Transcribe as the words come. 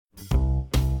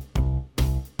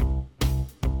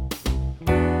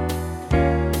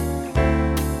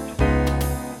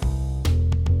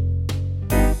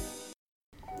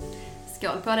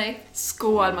Skål på dig.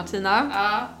 Skål Martina.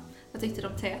 Ja, vad tyckte du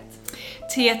om teet?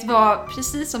 Teet var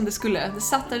precis som det skulle. Det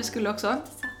satt där det skulle också.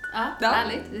 Ja,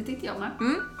 härligt. Det tyckte jag med.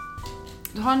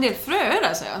 Du har en del fröer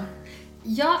där, säger jag.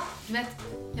 Ja,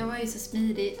 jag var ju så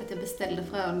smidig att jag beställde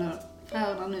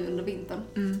fröerna nu under vintern.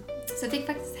 Så jag fick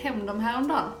faktiskt hem dem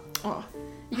häromdagen.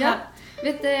 Ja,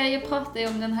 jag pratade ju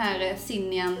om den här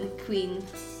Sinjan Queen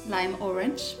Lime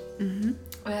Orange.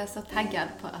 Och jag är så taggad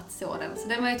på att så den. Så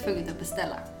den var jag tvungen att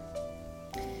beställa.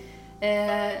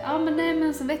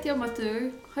 Men så vet jag om att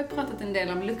du har pratat en del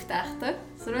om luktärtor.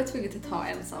 Så då är jag tvungen att ta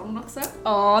en sån också.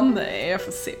 Nej, jag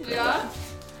får se på det. Ja.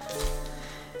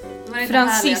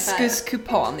 Franciscus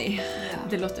cupani. Ja.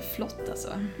 Det låter flott alltså.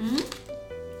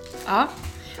 Ja,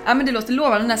 men det låter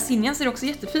lovande. Den där sinjan ser också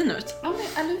jättefin ut. Ja,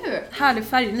 men eller hur? Härlig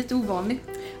färg, lite ovanlig.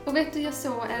 Och vet du, jag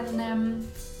såg en...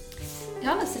 jag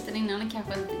har aldrig sett den innan, den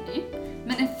kanske inte är ny.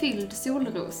 Men en fylld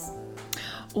solros.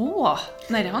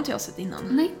 Nej, det har inte jag sett innan.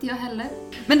 Nej, inte jag heller.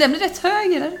 Men den blir rätt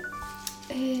hög, eller?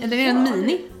 Eller är den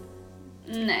mini?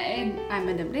 Nej,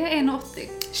 men den blir 1,80.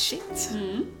 Shit.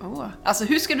 Alltså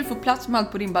hur ska du få plats med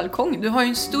allt på din balkong? Du har ju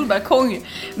en stor balkong,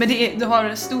 men du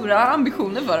har stora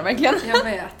ambitioner för det, verkligen. Jag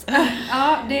vet.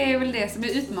 Ja, det är väl det som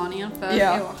är utmaningen för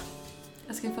i år.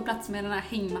 Jag ska få plats med den här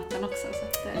hängmattan också. Så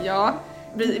att, ja,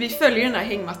 vi följer den här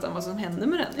hängmattan, vad som händer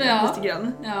med den lite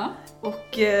grann. Ja. Och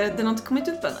den har inte kommit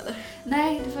upp än, eller?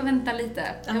 Nej, du får vänta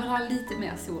lite. Jag vill ha lite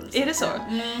mer sol. Är det så?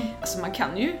 Alltså man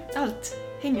kan ju allt.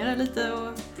 Hänga där lite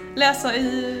och läsa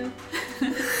i...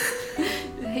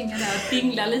 Hänga där och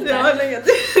dingla lite. Ja, lägga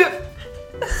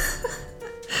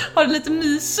har du lite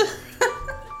mys?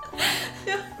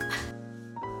 Ja.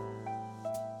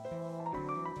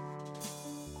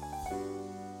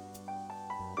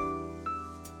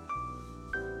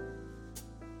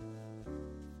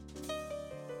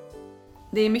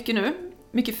 Det är mycket nu.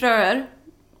 Mycket fröer.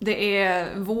 Det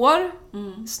är vår.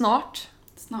 Snart.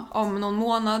 Om någon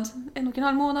månad,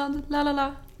 1,5 månad,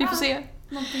 vi får se.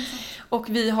 Och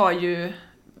vi har ju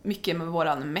mycket med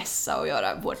våran mässa att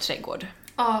göra, vår trädgård.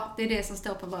 Ja, det är det som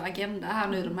står på vår agenda här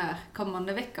nu de här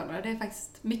kommande veckorna. Det är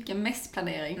faktiskt mycket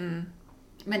mässplanering.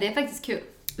 Men det är faktiskt kul.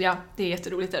 Ja, det är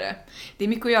jätteroligt det. Det är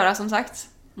mycket att göra som sagt.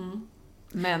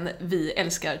 Men vi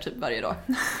älskar typ varje dag.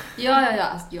 Ja,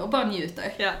 alltså, jag bara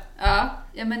njuter.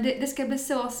 Ja, men det ska bli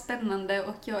så spännande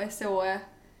och jag är så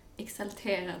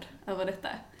exalterad över detta.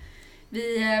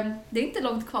 Det är inte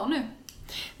långt kvar nu.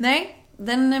 Nej,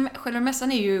 själva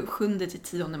mässan är ju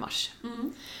 7-10 mars.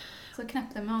 Så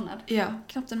knappt en månad. Ja,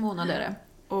 knappt en månad är det.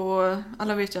 Och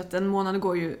alla vet ju att en månad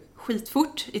går ju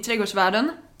skitfort i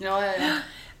trädgårdsvärlden. Ja.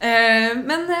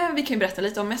 Men vi kan ju berätta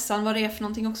lite om mässan, vad det är för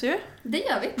någonting också ju. Det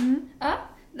gör vi. Ja,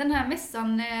 den här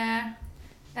mässan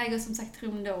äger som sagt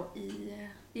rum då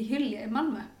i Hyllie i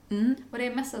Malmö. Och det är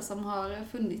en mässa som har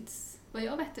funnits, vad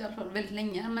jag vet i alla fall, väldigt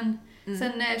länge. Men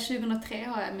sen 2003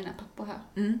 har jag mina pappor här.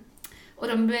 Och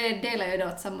de delar ju då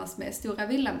tillsammans med Stora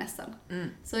Villamässan.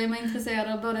 Så är man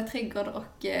intresserad av både trädgård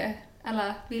och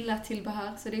alla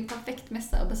villatillbehör så det är en perfekt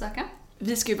mässa att besöka.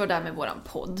 Vi ska ju vara där med våran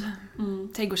podd.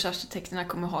 Trädgårdsarkitekterna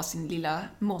kommer ha sin lilla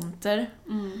monter.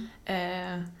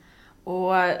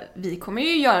 Och vi kommer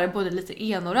ju göra både lite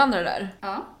ena och det andra där.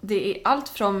 Ja. Det är allt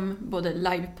från både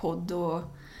livepodd och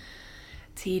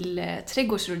till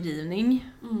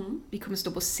trädgårdsrådgivning. Vi kommer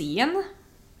stå på scen.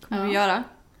 Kommer vi göra.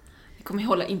 Vi kommer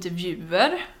hålla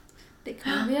intervjuer. Det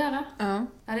kommer vi göra. Ja,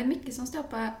 det är mycket som står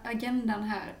på agendan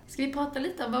här. Ska vi prata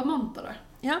lite om vår monter då?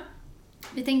 Ja.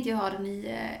 Vi tänkte ju ha den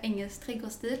i engelsk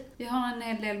trädgårdsstil. Vi har en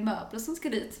hel del möbler som ska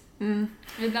dit.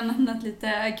 Vi har bland annat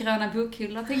lite gröna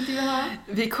bokhyllor tänkte vi ha.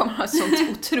 Vi kommer ha ett sånt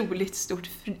otroligt stort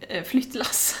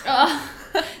flyttlass. Ja,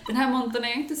 den här montern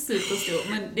är inte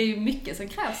superstor, men det är ju mycket som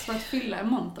krävs för att fylla en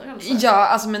monter. Alltså. Ja,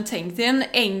 alltså men tänk dig en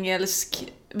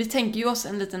engelsk... Vi tänker ju oss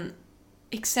en liten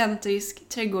excentrisk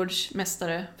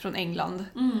trädgårdsmästare från England.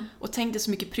 Och tänk dig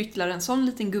så mycket pryttlar en sån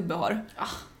liten gubbe har.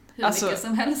 Hur mycket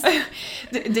som helst.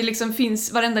 Det liksom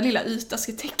finns, varenda lilla yta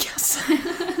ska täckas.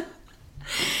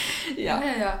 Ja,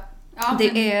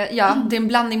 det är en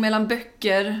blandning mellan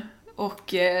böcker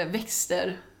och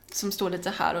växter som står lite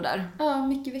här och där. Ja,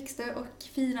 mycket växter och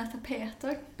fina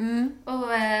tapeter. Och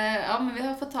men vi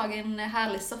har fått tag i en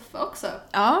härlig soffa också.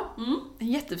 Ja, en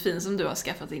jättefin som du har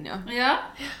skaffat in, Ja,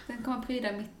 den kommer att pryda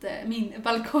min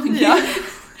balkong. Ja.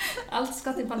 Allt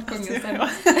ska till balkongen sen.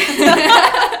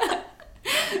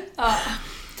 Ja.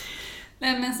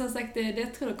 Men som sagt, det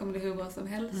tror jag kommer bli hur bra som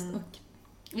helst. Och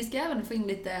vi ska även få in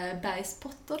lite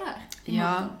bergspotter där.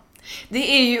 Ja,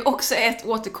 Det är ju också ett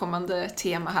återkommande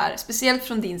tema här, speciellt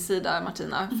från din sida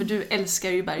Martina, för du älskar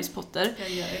ju bergspotter. Jag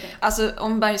gör det. Alltså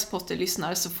om bergspotter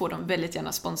lyssnar så får de väldigt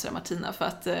gärna sponsra Martina för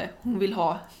att hon vill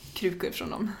ha krukor från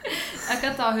dem. Jag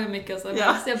kan ta hur mycket som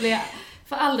helst, jag blir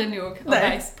för aldrig nog av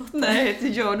bergspotter. Nej, det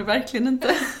gör du verkligen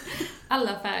inte.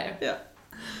 Alla färger. Ja.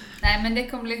 Nej, men det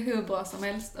kommer bli hur bra som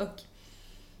helst och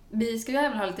vi ska ju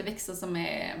även ha lite växter som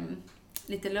är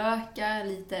lite lökar,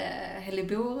 lite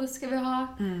hellebor ska vi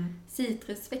ha.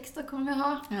 Citrusväxter kommer vi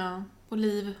ha. Ja,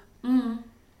 oliv.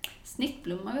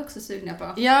 Snittblommor är vi också sugna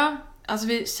på. Ja, alltså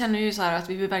vi känner ju så här att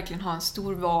vi vill verkligen ha en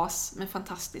stor vas med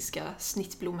fantastiska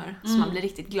snittblommor som man blir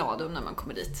riktigt glad om när man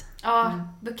kommer dit. Ja,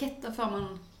 buketter får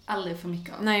man aldrig för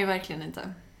mycket av. Nej, verkligen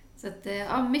inte. Så att,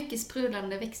 ja, mycket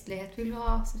sprudlande växtlighet vill vi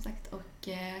ha som sagt och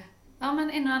ja,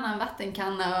 men en och annan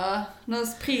vattenkanna och någon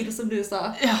sprid som du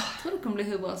sa. Ja. Jag tror det kommer bli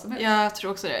hur bra som helst. Ja, jag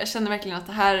tror också det. Jag känner verkligen att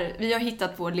det här, vi har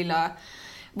hittat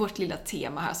vårt lilla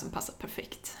tema här som passar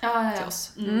perfekt till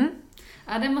oss.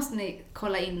 Ja, det måste ni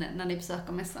kolla in när ni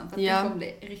besöker mässan för att det kommer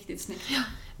bli riktigt snyggt. Ja.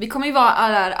 Vi kommer ju vara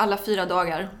där alla 4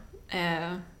 dagar.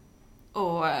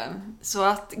 Så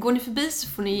att går ni förbi så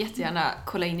får ni jättegärna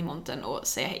kolla in i montern och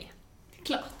säga hej.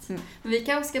 Klart. Men vi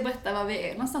kanske ska berätta var vi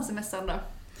är någonstans i mässan då.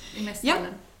 I mässan.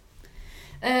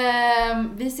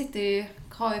 Vi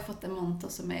har ju fått en monter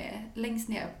som är längst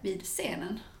ner vid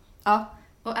scenen. Ja.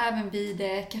 Och även vid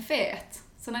kaféet.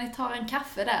 Så när ni tar en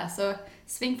kaffe där så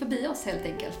sväng förbi oss helt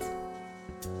enkelt.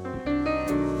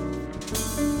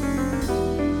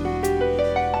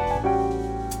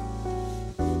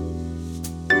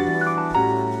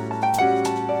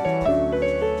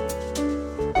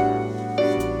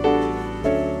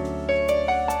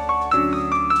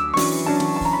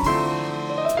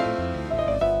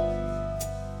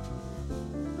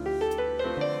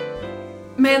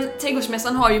 Men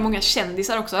trädgårdsmässan har ju många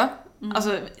kändisar också.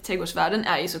 Alltså trädgårdsvärlden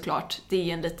är ju såklart, det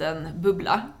är en liten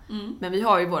bubbla. Men vi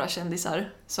har ju våra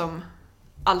kändisar som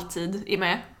alltid är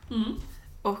med.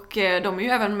 Och de är ju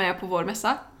även med på vår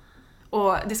mässa.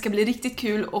 Och det ska bli riktigt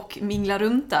kul och mingla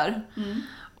runt där.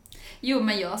 Jo,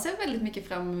 men jag ser väldigt mycket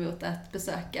fram emot att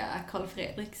besöka Carl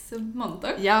Fredriks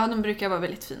monter. Ja, de brukar vara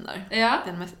väldigt fina där. Ja.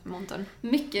 Den montern.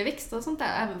 Mycket växter och sånt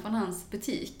där, även från hans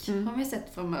butik. Har vi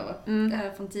sett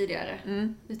framöver. Från tidigare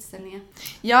utställningar.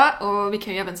 Ja, och vi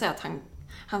kan ju även säga att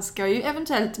han ska ju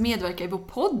eventuellt medverka i vår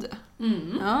podd.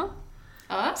 Ja.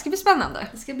 Det ska bli spännande.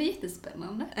 Det ska bli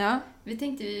jättespännande. Ja. Vi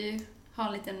tänkte ju ha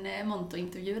en liten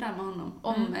monterintervju där med honom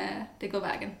om det går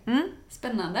vägen.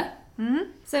 Spännande.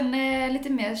 Sen lite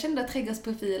mer kända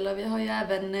trädgårdsprofiler. Vi har ju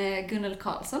även Gunnel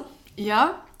Karlsson.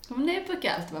 Ja. Hon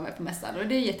brukar alltid vara med på mässan och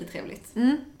det är jättetrevligt.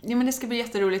 Ja, men det ska bli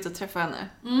jätteroligt att träffa henne.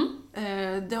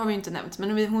 Det har vi ju inte nämnt,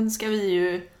 men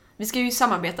vi ska ju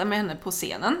samarbeta med henne på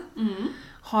scenen.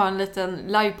 Ha en liten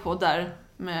livepodd där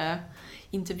med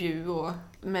intervju och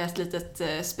med ett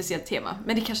litet speciellt tema.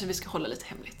 Men det kanske vi ska hålla lite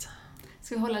hemligt.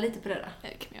 Ska vi hålla lite på det då? Det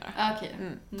kan vi göra. Okej.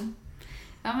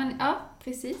 Ja, men ja,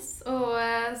 precis. Och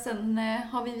sen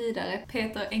har vi vidare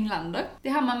Peter Englander. Det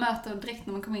är han man möter direkt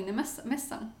när man kommer in i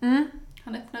mässan.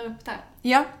 Han öppnar upp där.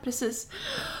 Ja, precis.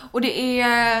 Och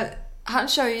han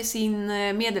kör ju sin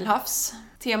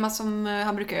medelhavs-tema som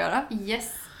han brukar göra.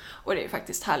 Yes. Och det är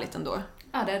faktiskt härligt ändå.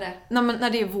 Ja, det är det. När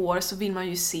det är vår så vill man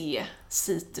ju se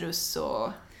citrus och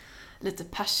lite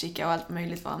persika och allt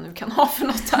möjligt vad han nu kan ha för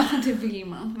något här. Det vill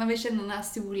man. Man vill känna den här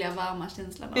soliga, varma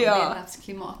känslan av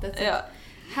medelhavsklimatet. Ja.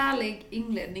 Härlig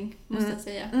inledning, måste jag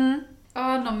säga.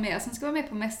 Ja, någon mer som ska vara med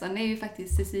på mässan är ju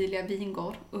faktiskt Cecilia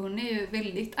Wingård. Och hon är ju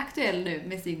väldigt aktuell nu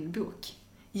med sin bok.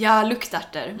 Ja,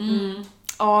 luktärter.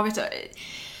 Ja, vet du,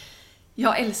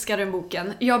 jag älskar den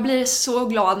boken. Jag blir så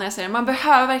glad när jag ser den. Man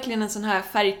behöver verkligen en sån här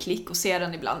färgklick och se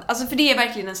den ibland. Alltså för det är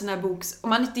verkligen en sån här bok. Om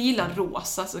man inte gillar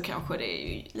rosa så kanske det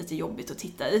är ju lite jobbigt att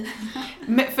titta i.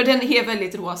 För den är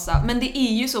väldigt rosa. Men det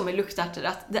är ju så med luktärter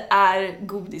att det är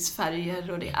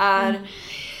godisfärger och det är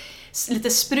lite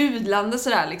sprudlande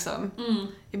sådär liksom.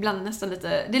 Ibland nästan det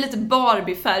är lite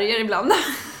Barbie-färger ibland.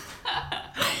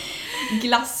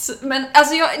 Glass. Men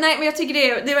alltså jag tycker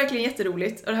det är verkligen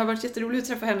jätteroligt. Och det har varit jätteroligt att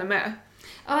träffa henne med.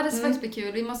 Ja, det ska faktiskt bli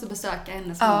kul. Vi måste besöka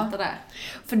hennes monter där.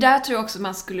 För där tror jag också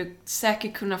man skulle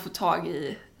säkert kunna få tag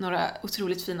i några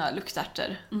otroligt fina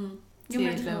luktärter.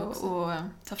 Till att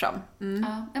ta fram.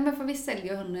 Ja, men för vi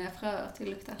säljer hon fröer till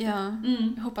luktärter. Ja,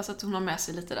 jag hoppas att hon har med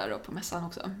sig lite där då på mässan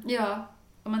också. Ja,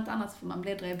 om inte annat får man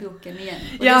bläddra i boken igen.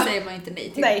 Och det säger man inte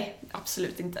nej till. Nej,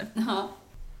 absolut inte. Ja.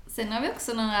 Sen har vi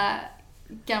också några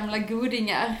gamla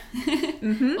godingar.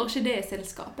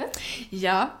 Orkidésällskapet.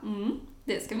 Ja.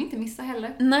 Det ska vi inte missa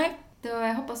heller. Nej. Då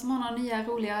jag hoppas de har några nya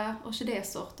roliga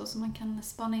orkidésorter som man kan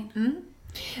spana in.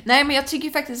 Nej, men jag tycker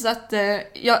faktiskt att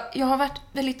jag har varit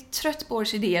väldigt trött på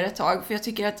orkidéer ett tag, för jag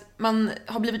tycker att man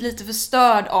har blivit lite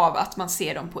förstörd av att man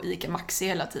ser dem på Ica Maxi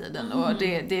hela tiden och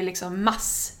det är liksom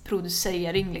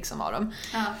massproducering liksom av dem.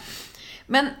 Ja.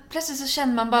 Men plötsligt så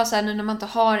känner man bara så här, nu när man inte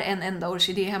har en enda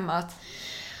orkidé hemma, att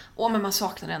men man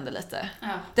saknar den ändå lite.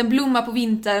 Ja. Den blommar på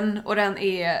vintern och de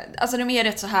är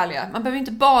rätt så härliga. Man behöver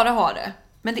inte bara ha det,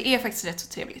 men det är faktiskt rätt så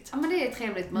trevligt. Ja, men det är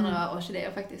trevligt med några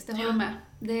orkidéer faktiskt, det håller med.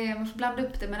 Man får blanda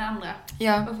upp det med det andra.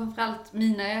 Ja. Och framförallt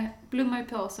mina blommar ju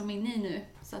på som min i nu,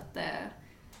 så att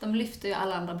de lyfter ju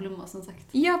alla andra blommor som sagt.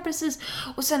 Ja, precis.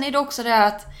 Och sen är det också det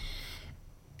att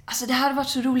alltså det hade varit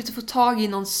så roligt att få tag i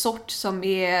någon sort som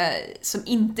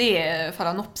inte är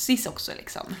phalaenopsis också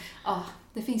liksom. Ja,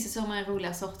 det finns ju så många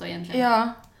roliga sorter egentligen.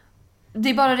 Ja. Det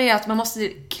är bara det att man måste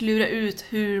klura ut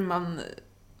hur man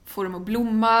får dem att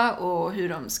blomma och hur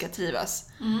de ska trivas.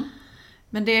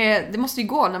 Men det måste ju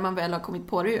gå när man väl har kommit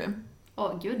på det ju.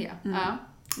 Gud ja. Ja.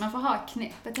 Man får ha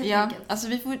knepet helt enkelt. Alltså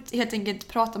vi får helt enkelt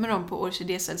prata med dem på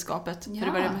orkidésällskapet, för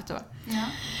det var det de hette, va? Ja.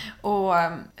 Och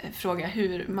fråga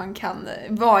hur man kan,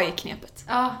 vad är knepet?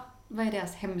 Ja, vad är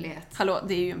deras hemlighet? Hallå,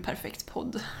 det är ju en perfekt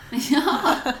podd. Ja,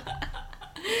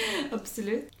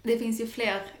 absolut. Det finns ju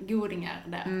fler godingar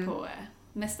där på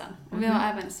mässan. Och vi har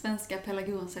även Svenska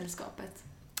Pelargonsällskapet.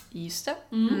 Just det.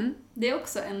 Det är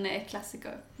också en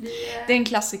klassiker. Det är en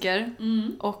klassiker.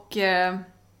 Och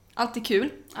alltid kul.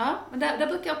 Ja, men där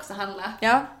brukar jag också handla.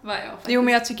 Ja. Varje år faktiskt. Jo,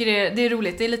 men jag tycker det är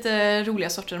roligt. Det är lite roliga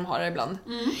sorter de har där ibland.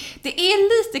 Det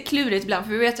är lite klurigt ibland,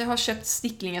 för vi vet att jag har köpt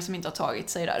sticklingar som inte har tagit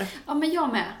sig där. Ja, men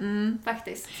jag med.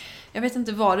 Faktiskt. Jag vet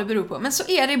inte vad det beror på, men så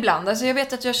är det ibland. Alltså jag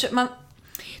vet att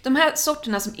de här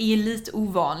sorterna som är lite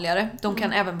ovanligare, de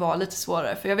kan även vara lite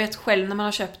svårare. För jag vet själv när man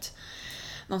har köpt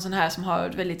någon sån här som har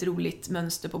ett väldigt roligt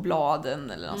mönster på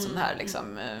bladen eller något sån här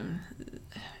liksom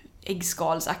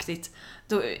äggskalsaktigt.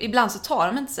 Då, ibland så tar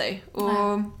de inte sig.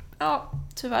 Och ja,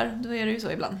 tyvärr, då är det ju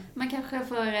så ibland. Man kanske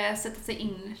får sätta sig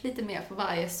in lite mer för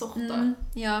varje sort då.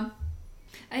 Ja.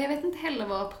 Jag vet inte heller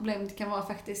vad problemet kan vara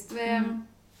faktiskt.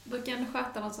 Brukar ändå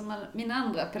sköta något som mina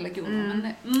andra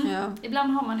pelargoner, men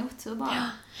ibland har man otur bara. Ja.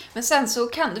 Men sen så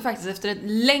kan det faktiskt efter ett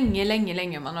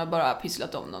länge man har bara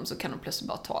pysslat om dem, så kan de plötsligt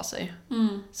bara ta sig.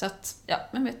 Så att, ja,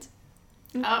 man vet.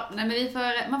 Ja, nej,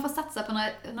 men man får satsa på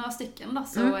några stycken då,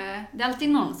 så det är alltid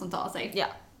någon som tar sig. Ja.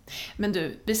 Men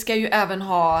du, vi ska ju även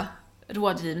ha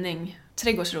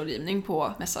trädgårdsrådgivning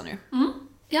på mässan nu.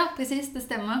 Ja, precis, det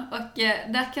stämmer. Och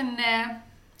där kan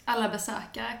alla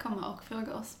besökare komma och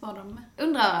fråga oss vad de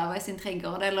undrar över i sin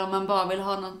trädgård, eller om man bara vill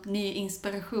ha någon ny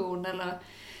inspiration, eller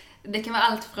det kan vara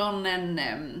allt från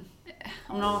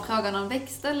om någon frågar någon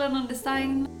växt eller någon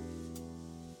design.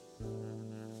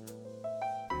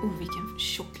 Vilken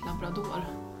tjock labrador.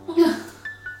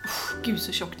 Gud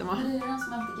så tjock den var. Det är den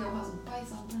som alltid går och har som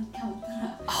bajsar på den kanten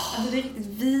här. Alltså det är riktigt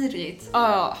vidrigt.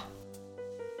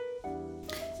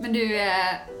 Men du,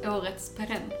 årets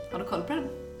perenn, har du koll på den?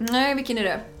 Nej, vilken är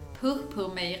det?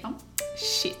 Purpurmejran.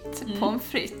 Shit, pommes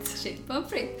frites. Shit, pommes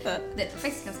frites. Det är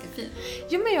faktiskt ganska fin.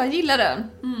 Ja, men jag gillar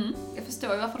den. Jag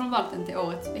förstår ju varför de valt den till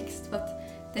årets växt. För att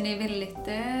den är väldigt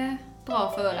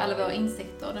bra för alla våra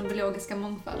insekter och den biologiska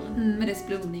mångfalden. Med dess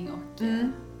blomning och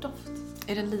doft.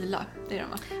 Är den lila? Det är den,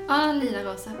 va? Ja,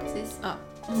 lila-rosa, precis. Ja.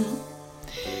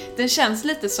 Den känns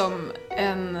lite som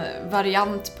en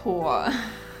variant på...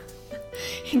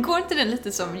 Går inte den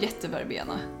lite som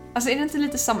jätteverbena? Alltså är det inte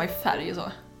lite samma i färg och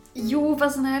så? Jo,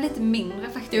 fast den här är lite mindre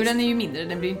faktiskt. Jo, den är ju mindre,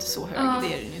 den blir ju inte så hög,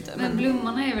 det är den ju inte. Men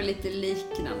blommorna är väl lite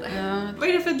liknande. Ja. Vad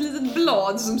är det för ett litet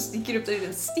blad som sticker upp där? Är det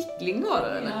en stickling var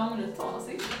det, eller? Ja, men det tar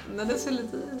sig. Nej, det ser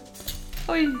lite...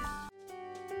 Oj!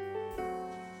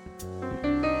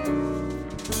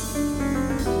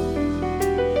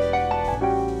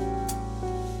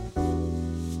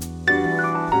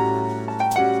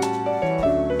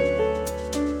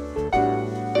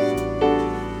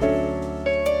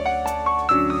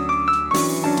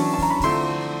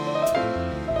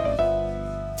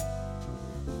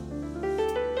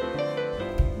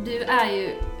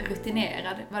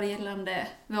 Rutinerad vad det gällande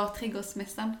vår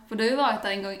trädgårdsmässan. För du har ju varit där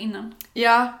en gång innan.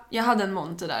 Ja, jag hade en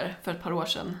monter där för ett par år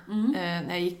sedan när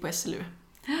jag gick på SLU.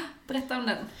 Berätta om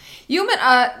den. Jo,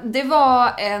 men det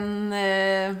var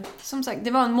som sagt,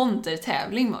 det var en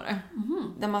montertävling var det.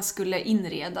 Där man skulle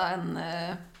inreda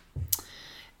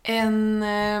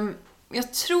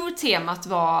jag tror temat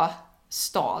var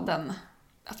staden.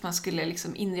 Att man skulle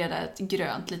liksom inreda ett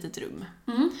grönt litet rum.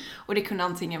 Och det kunde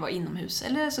antingen vara inomhus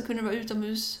eller så kunde det vara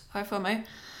utomhus, har jag för mig.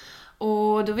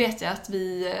 Och då vet jag att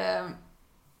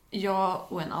jag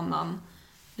och en annan,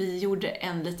 vi gjorde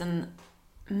en liten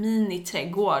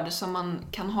miniträdgård som man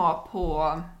kan ha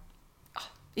på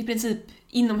i princip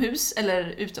inomhus eller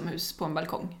utomhus på en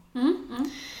balkong.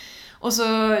 Och så,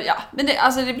 men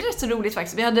det blev rätt så roligt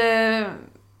faktiskt.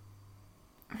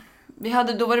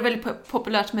 Då var det väldigt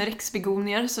populärt med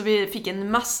rexbegonier, så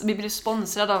vi blev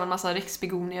sponsrade av en massa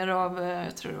rexbegonier av,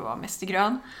 jag tror det var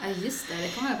Mästergrön. Ja just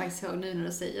det kommer jag faktiskt ihåg nu när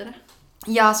du säger det.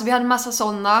 Ja, så vi hade en massa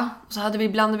sådana. Och så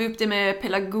blandade vi upp det med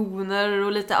pelargoner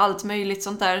och lite allt möjligt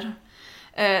sånt där.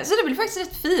 Så det blev faktiskt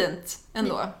rätt fint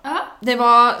ändå. Ja. Det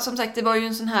var, som sagt, det var ju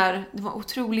en sån här, det var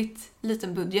otroligt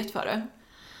liten budget för det.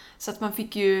 Så att man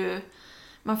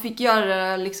fick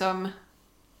göra liksom,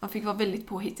 man fick vara väldigt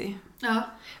påhittig. Ja.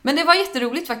 Men det var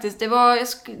jätteroligt faktiskt. Jag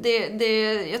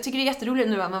tycker det är jätteroligt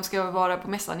nu att man ska vara på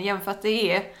mässan igen, för att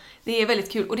det är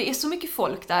väldigt kul. Och det är så mycket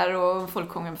folk där, och folk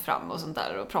kommer fram och sånt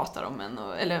där och pratar om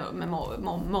eller med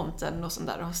montern och sånt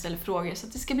där och ställer frågor. Så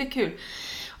att det ska bli kul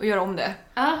att göra om det.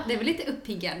 Ja, det är väl lite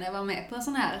uppiggande att vara med på en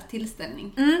sån här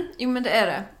tillställning. Jo men det är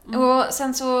det. Och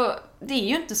sen så, det är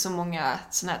ju inte så många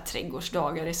såna här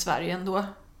trädgårdsdagar i Sverige ändå.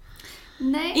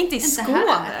 Nej, inte i Skåne.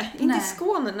 Här. Inte i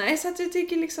Skåne, nej. Så att jag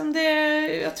tycker liksom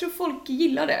jag tror folk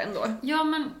gillar det ändå. Ja,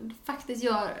 men faktiskt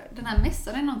den här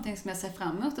mässan är någonting som jag ser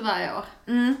fram emot varje år.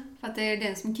 För att det är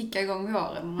den som kickar igång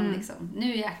våren. Och man liksom,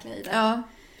 nu jäklar i det. Ja.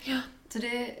 Så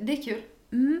det är kul.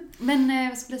 Men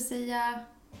vad skulle jag säga,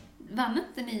 vann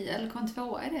inte ni, eller kom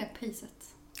tvåa i det priset?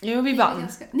 Jo, vi vann.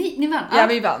 Ni vann? Ja,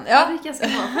 vi vann. Ja, det gick ganska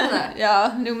bra på det.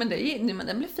 Ja, men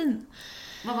den blev fin.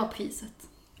 Vad var priset?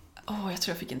 Jag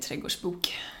tror jag fick en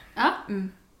trädgårdsbok. Ja.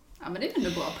 Ja, men det är ändå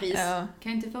bra pris. Ja.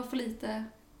 Kan ju inte få för lite.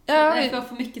 Få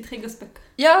för mycket trädgårdsböcker.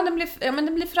 Ja,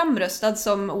 den blev framröstad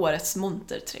som årets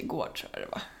monterträdgård, tror jag det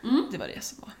var. Det var det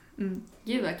som var.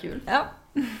 Gud vad kul. Ja.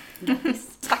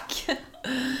 Grattis. Tack.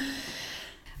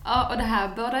 Ja, och det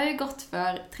här bådar ju gott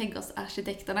för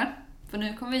trädgårdsarkitekterna. För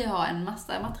nu kommer vi ha en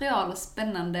massa material och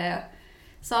spännande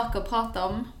saker att prata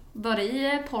om. Både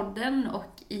i podden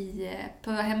och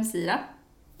på vår hemsida.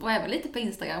 Och även lite på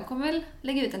Instagram kommer väl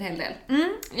lägga ut en hel del.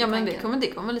 Ja, men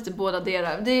det kommer lite båda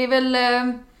delar. Det är väl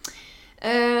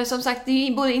som sagt, det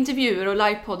är både intervjuer och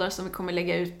livepoddar som vi kommer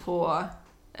lägga ut på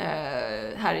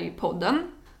här i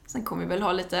podden. Sen kommer vi väl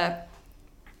ha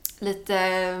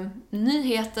lite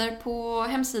nyheter på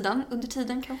hemsidan under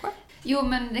tiden kanske. Jo,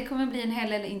 men det kommer bli en hel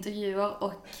del intervjuer,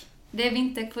 och det vi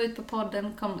inte får ut på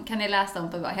podden kan ni läsa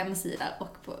om på vår hemsida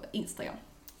och på Instagram.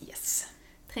 Yes.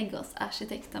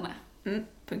 Trädgårdsarkitekterna.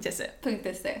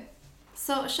 .se.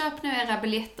 Så köp nu era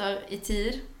biljetter i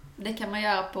tid. Det kan man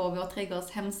göra på vår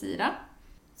trädgårds hemsida.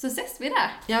 Så ses vi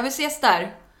där. Ja, vi ses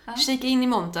där. Ja. Kika in i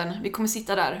montern. Vi kommer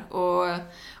sitta där. Och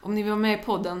om ni vill vara med i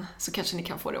podden så kanske ni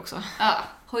kan få det också. Ja,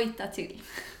 hojta till.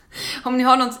 Om ni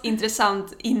har något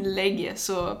intressant inlägg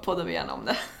så poddar vi gärna om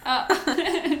det. Ja.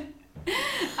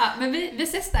 Ja, men vi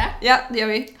ses där. Ja, det gör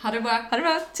vi. Ha det bra. Ha det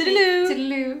bra. Toodaloo.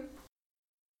 Toodaloo.